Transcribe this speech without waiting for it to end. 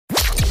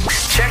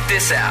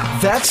this app.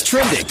 That's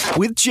Trending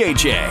with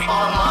JJ.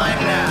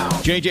 Online now.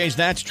 JJ's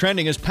That's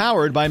Trending is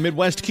powered by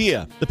Midwest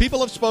Kia. The people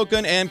have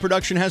spoken and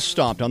production has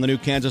stopped on the new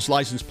Kansas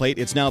license plate.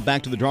 It's now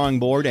back to the drawing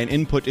board and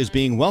input is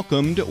being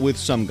welcomed with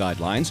some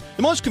guidelines.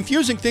 The most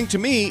confusing thing to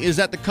me is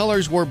that the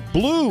colors were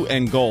blue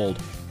and gold.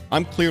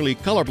 I'm clearly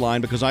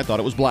colorblind because I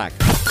thought it was black.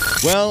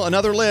 Well,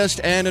 another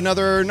list and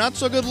another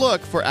not-so-good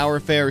look for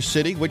our fair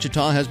city.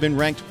 Wichita has been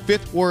ranked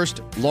 5th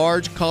worst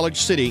large college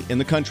city in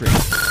the country.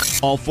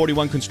 All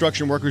 41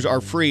 construction workers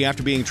are free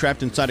after being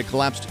trapped inside a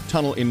collapsed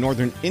tunnel in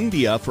northern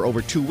India for over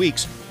 2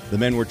 weeks. The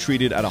men were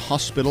treated at a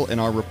hospital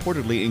and are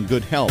reportedly in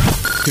good health.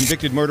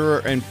 Convicted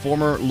murderer and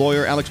former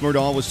lawyer Alex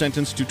Murdaugh was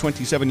sentenced to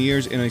 27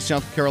 years in a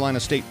South Carolina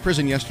state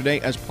prison yesterday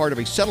as part of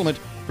a settlement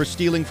for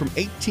stealing from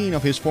 18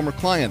 of his former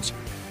clients.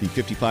 The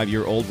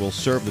 55-year-old will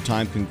serve the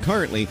time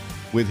concurrently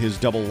with his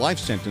double life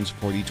sentence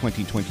for the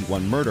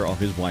 2021 murder of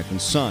his wife and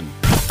son.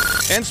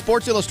 And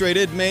Sports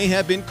Illustrated may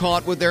have been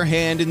caught with their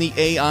hand in the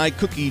AI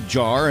cookie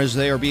jar as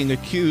they are being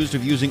accused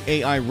of using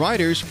AI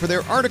writers for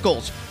their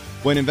articles.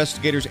 When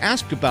investigators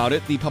asked about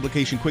it, the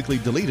publication quickly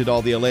deleted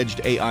all the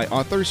alleged AI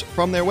authors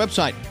from their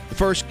website. The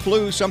first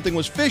clue something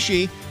was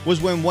fishy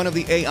was when one of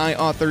the AI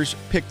authors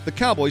picked the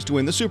Cowboys to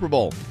win the Super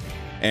Bowl.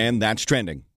 And that's trending.